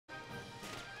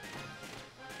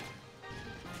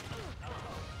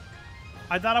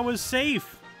I thought I was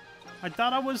safe. I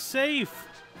thought I was safe.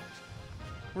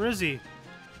 Where is he?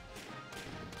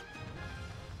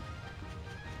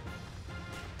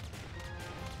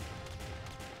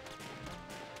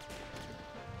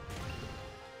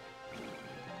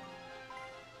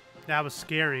 That was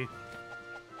scary.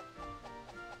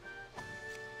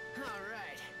 All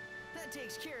right. That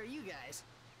takes care of you guys.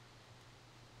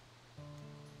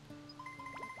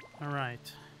 All right.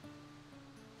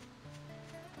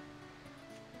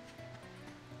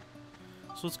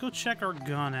 So let's go check our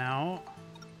gun out.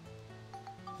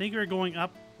 I think we're going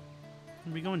up.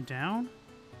 Are we going down?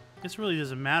 This really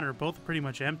doesn't matter. Both are pretty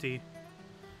much empty.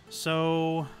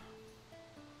 So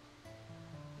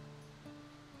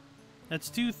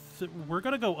let's do. We're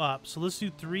gonna go up. So let's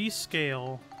do 3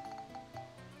 scale.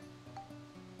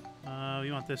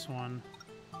 We want this one.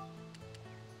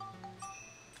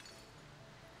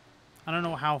 I don't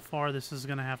know how far this is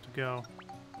gonna have to go.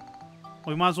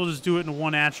 We might as well just do it in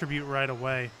 1 attribute right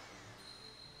away.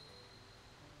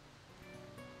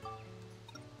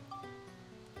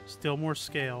 Still more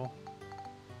scale.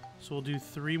 So we'll do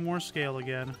 3 more scale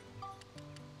again.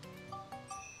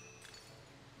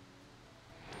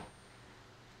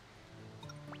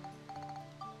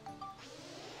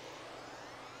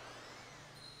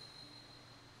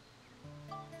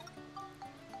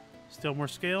 Still more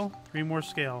scale. 3 more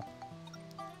scale.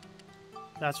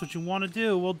 That's what you want to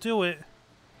do. We'll do it.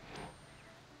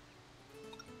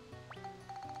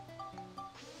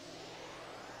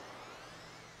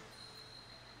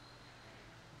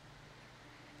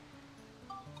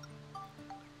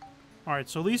 Alright,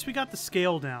 so at least we got the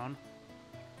scale down.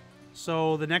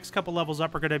 So the next couple levels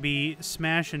up are going to be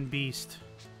Smash and Beast.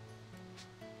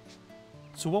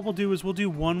 So what we'll do is we'll do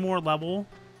 1 more level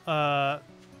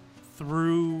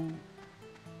through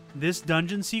this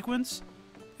dungeon sequence.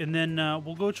 And then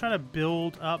we'll go try to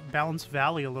build up Balance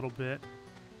Valley a little bit.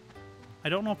 I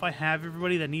don't know if I have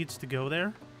everybody that needs to go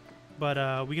there.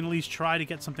 But we can at least try to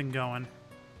get something going.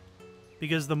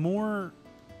 Because the more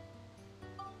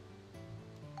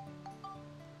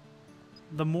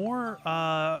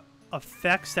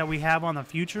effects that we have on the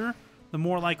future, the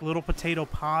more like little potato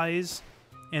pies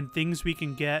and things we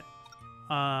can get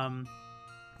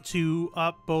to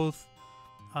up both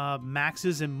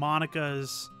Max's and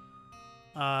Monica's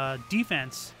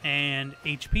defense and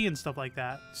HP and stuff like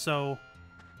that. So,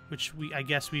 which I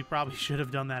guess we probably should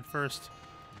have done that first.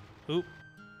 Oop.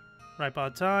 Right by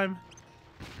time.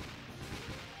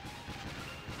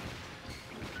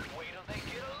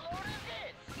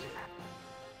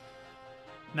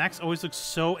 Max always looks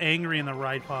so angry in the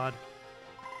ride pod.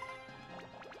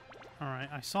 Alright,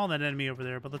 I saw that enemy over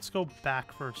there, but let's go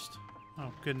back first.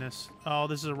 Oh, goodness. Oh,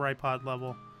 this is a ride pod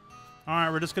level.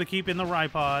 Alright, we're just going to keep in the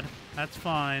ride pod. That's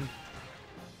fine.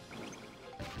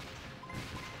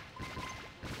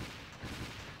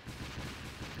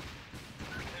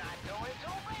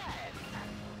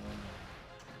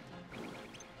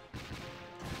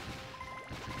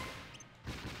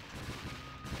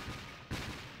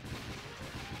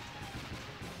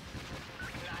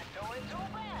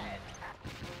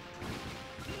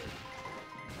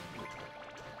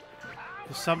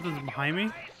 Something's behind me?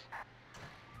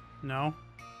 No.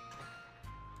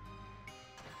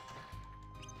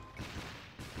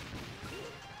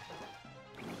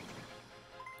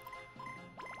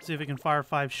 See if we can fire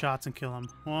 5 shots and kill him.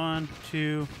 1,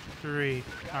 2, 3.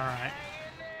 Alright.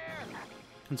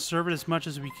 Conserve it as much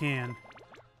as we can.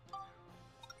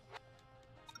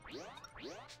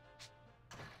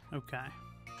 Okay.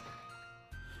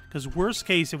 Because worst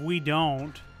case, if we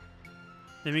don't,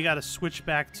 then we gotta switch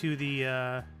back to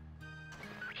the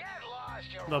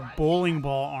bowling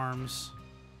ball arms.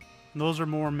 And those are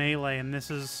more melee, and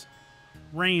this is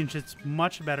range. It's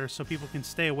much better, so people can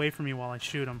stay away from me while I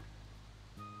shoot them.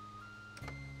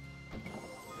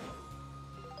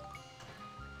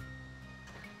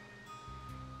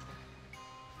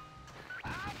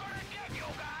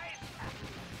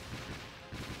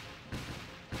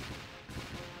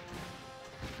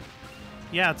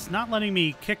 Yeah, it's not letting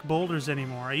me kick boulders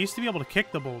anymore. I used to be able to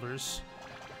kick the boulders.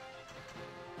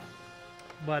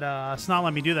 But it's not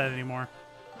letting me do that anymore.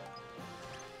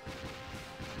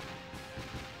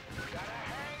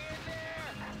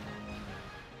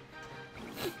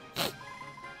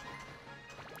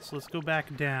 So let's go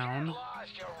back down.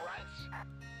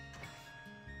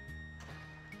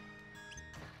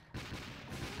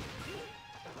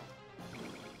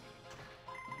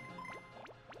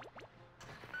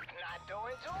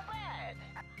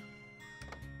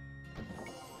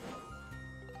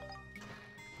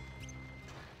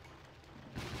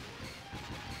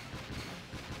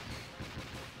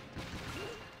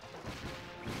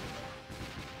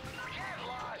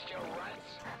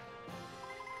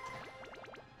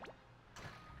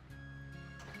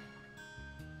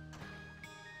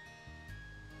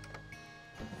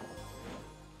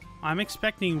 I'm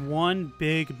expecting one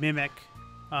big mimic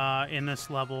in this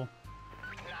level.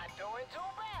 Not doing too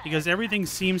bad. Because everything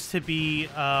seems to be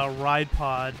a ride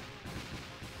pod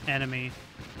enemy.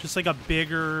 Just like a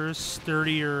bigger,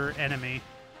 sturdier enemy.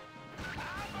 I'm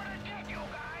gonna get you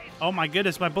guys. Oh my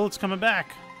goodness, my bullet's coming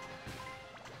back.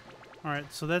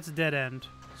 Alright, so that's a dead end.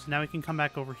 So now we can come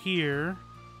back over here.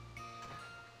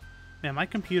 Man, my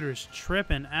computer's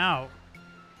tripping out.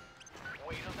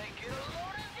 Wait till they get a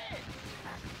load of this.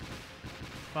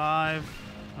 5.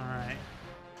 Alright.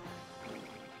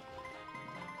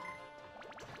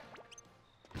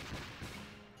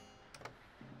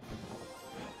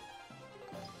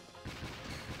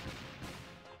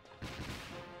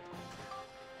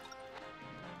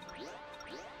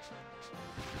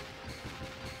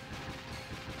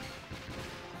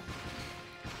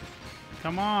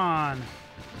 Come on.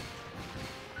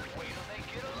 Wait till they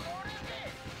get a load of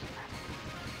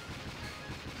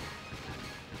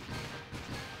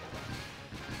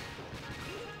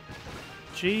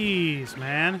this. Jeez,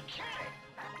 man. Kill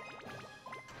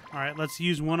it. Alright, let's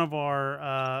use one of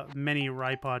our many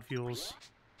Ripod fuels.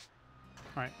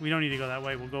 Alright, we don't need to go that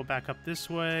way. We'll go back up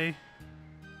this way.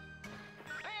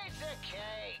 Piece of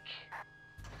cake.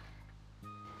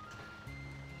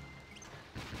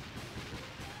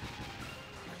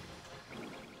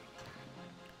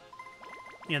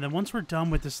 Yeah, then once we're done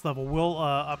with this level, we'll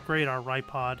upgrade our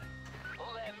Ripod.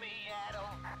 Let me at 'em.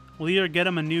 We'll either get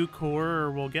him a new core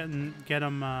or we'll get him,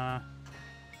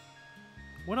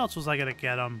 what else was I gonna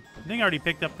get him? I think I already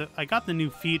picked up I got the new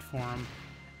feet for him.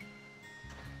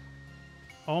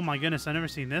 Oh my goodness, I've never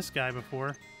seen this guy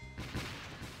before.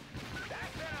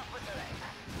 That's enough for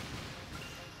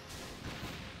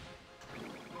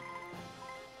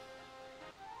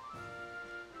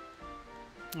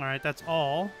today. Alright, that's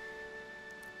all.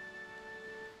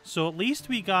 So at least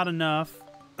we got enough.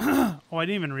 Oh, I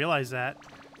didn't even realize that.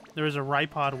 There was a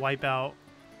Ripod wipeout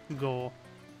goal.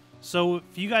 So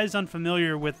if you guys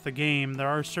unfamiliar with the game, there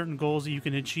are certain goals that you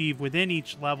can achieve within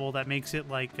each level that makes it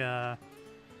like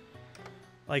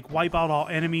wipe out all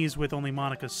enemies with only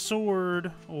Monica's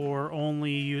sword, or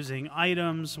only using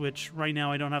items, which right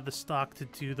now I don't have the stock to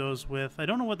do those with. I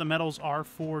don't know what the medals are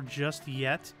for just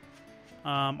yet.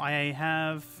 I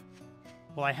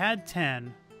had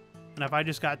 10, and if I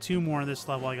just got 2 more in this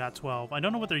level, I got 12. I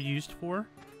don't know what they're used for,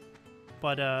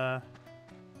 but I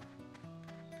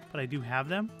do have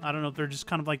them. I don't know if they're just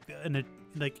kind of like an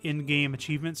in-game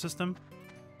achievement system.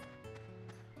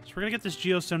 So we're gonna get this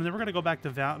Geostone, and then we're gonna go back to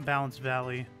Balance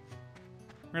Valley.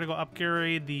 We're gonna go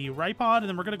upgrade the Ripod, and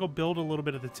then we're gonna go build a little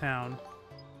bit of the town.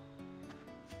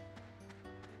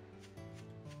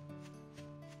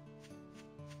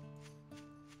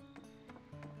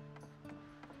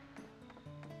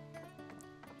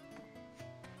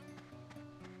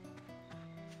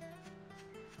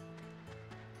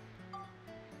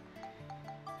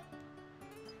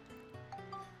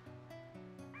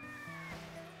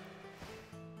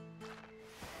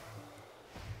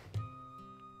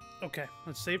 Okay,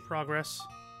 let's save progress.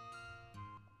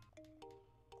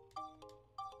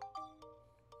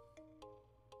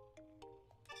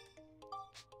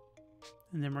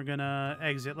 And then we're gonna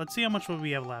exit. Let's see how much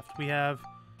we have left. We have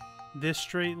this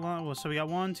straight line. Well, so we got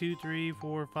 1, 2, 3,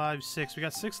 4, 5, 6. We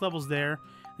got 6 levels there.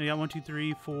 And we got 1, 2,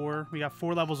 3, 4. We got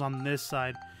 4 levels on this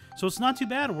side. So it's not too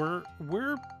bad.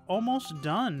 We're almost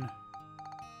done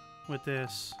with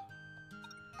this.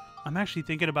 I'm actually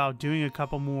thinking about doing a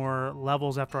couple more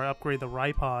levels after I upgrade the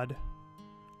Ripod.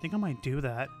 I think I might do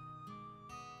that.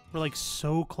 We're like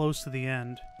so close to the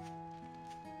end.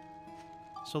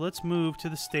 So let's move to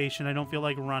the station. I don't feel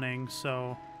like running,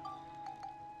 so...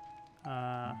 we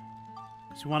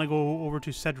want to go over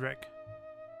to Cedric.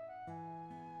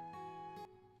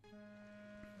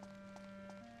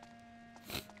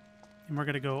 And we're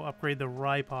going to go upgrade the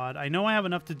Ripod. I know I have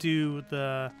enough to do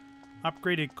the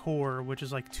upgraded core, which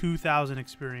is like 2,000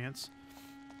 experience.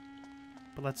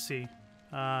 But let's see.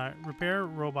 Repair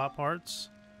robot parts.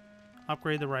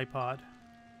 Upgrade the Ripod.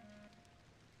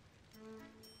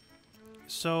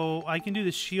 So I can do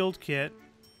the shield kit.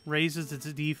 Raises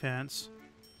its defense.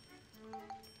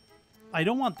 I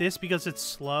don't want this because it's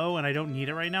slow and I don't need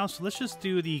it right now. So let's just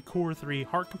do the core 3.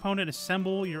 Heart component.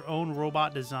 Assemble your own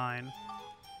robot design.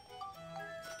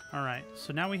 Alright,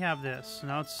 so now we have this. So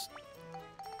now it's...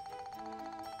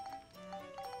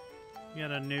 We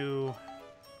got a new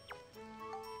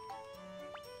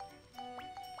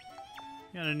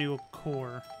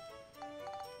core.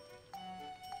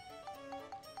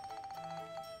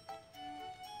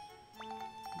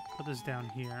 Put this down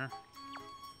here.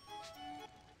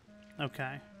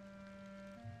 Okay.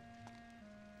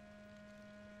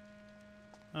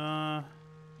 I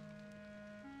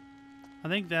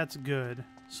think that's good.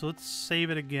 So let's save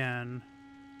it again.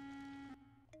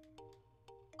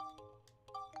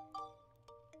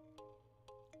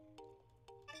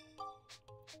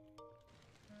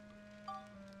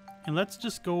 And let's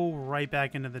just go right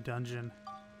back into the dungeon.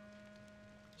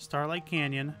 Starlight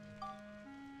Canyon.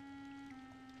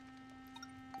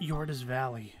 Yorda's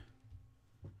Valley.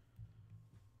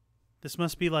 This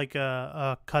must be like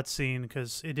a cutscene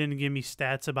because it didn't give me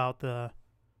stats about the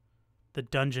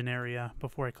dungeon area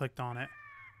before I clicked on it.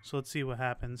 So let's see what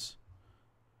happens.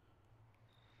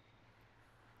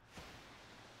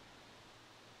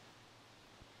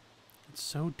 It's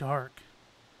so dark.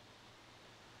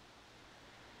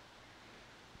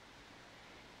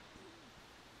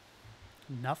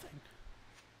 Nothing.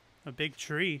 A big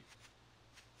tree.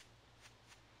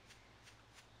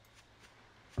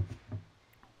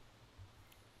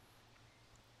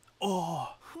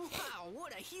 Oh! Wow,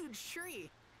 what a huge tree!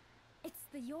 It's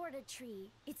the Yorda tree.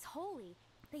 It's holy.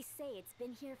 They say it's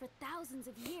been here for thousands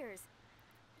of years.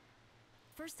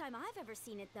 First time I've ever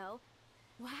seen it, though.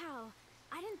 Wow,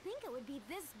 I didn't think it would be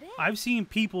this big. I've seen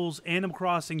people's Animal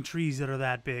Crossing trees that are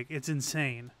that big. It's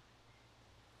insane.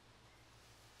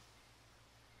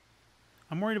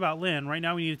 I'm worried about Lynn. Right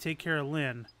now we need to take care of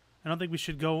Lynn. I don't think we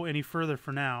should go any further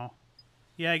for now.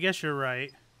 Yeah, I guess you're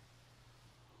right.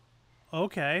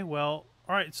 Okay, well,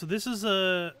 alright, so this is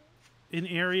an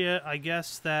area, I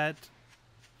guess, that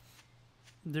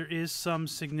there is some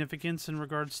significance in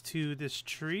regards to this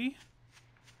tree.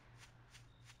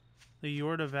 The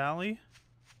Yorda Valley.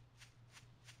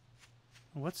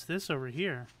 What's this over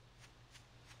here?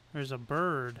 There's a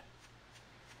bird.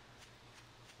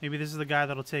 Maybe this is the guy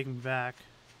that'll take me back.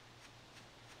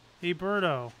 Hey,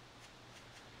 Birdo.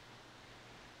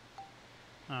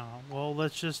 Oh, well,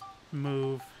 let's just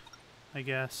move, I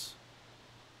guess.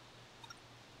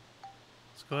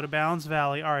 Let's go to Balance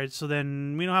Valley. Alright, so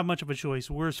then we don't have much of a choice.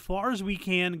 We're as far as we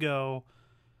can go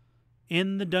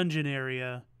in the dungeon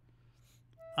area.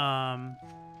 So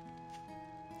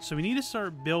we need to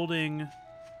start building...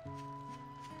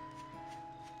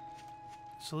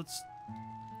 So let's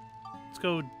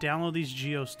go download these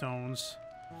geostones.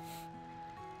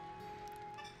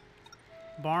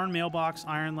 Barn, mailbox,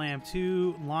 iron lamp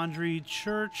 2, laundry,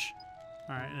 church.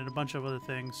 Alright, and a bunch of other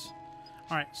things.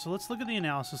 Alright, so let's look at the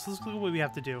analysis. Let's look at what we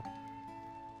have to do.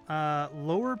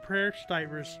 Lower prayer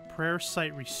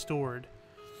site restored.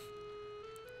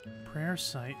 Prayer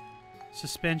site.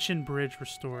 Suspension bridge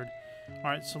restored.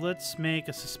 Alright, so let's make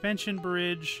a suspension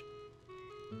bridge.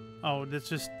 Oh, that's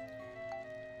just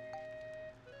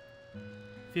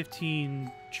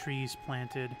 15 trees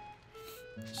planted.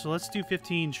 So let's do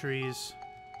 15 trees.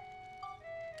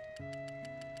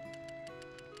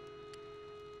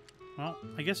 Well,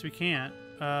 I guess we can't.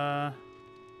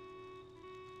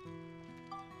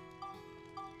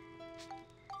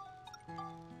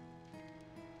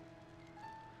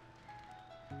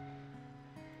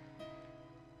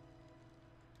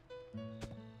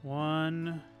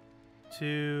 One,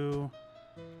 two,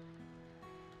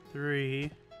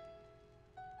 three.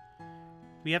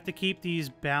 We have to keep these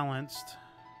balanced.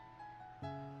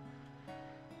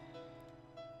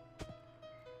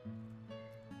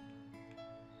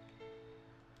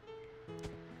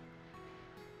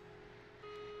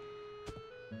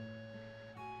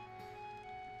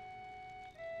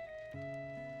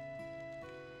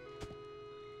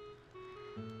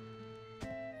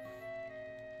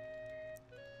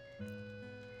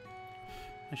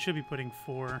 I should be putting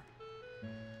 4.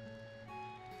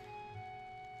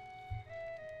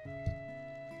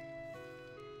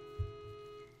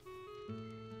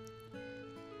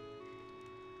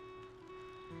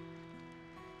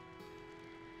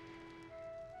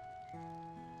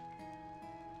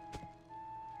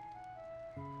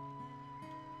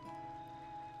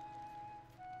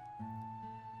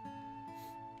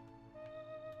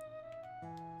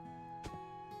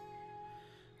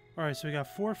 Alright, so we got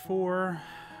 4, 4.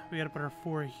 We gotta put our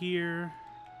 4 here.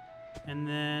 And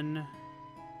then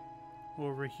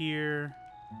over here.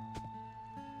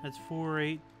 That's 4,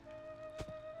 8.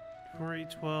 4,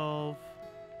 8, 12.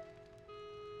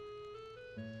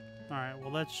 Alright,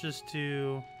 well, let's just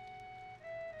do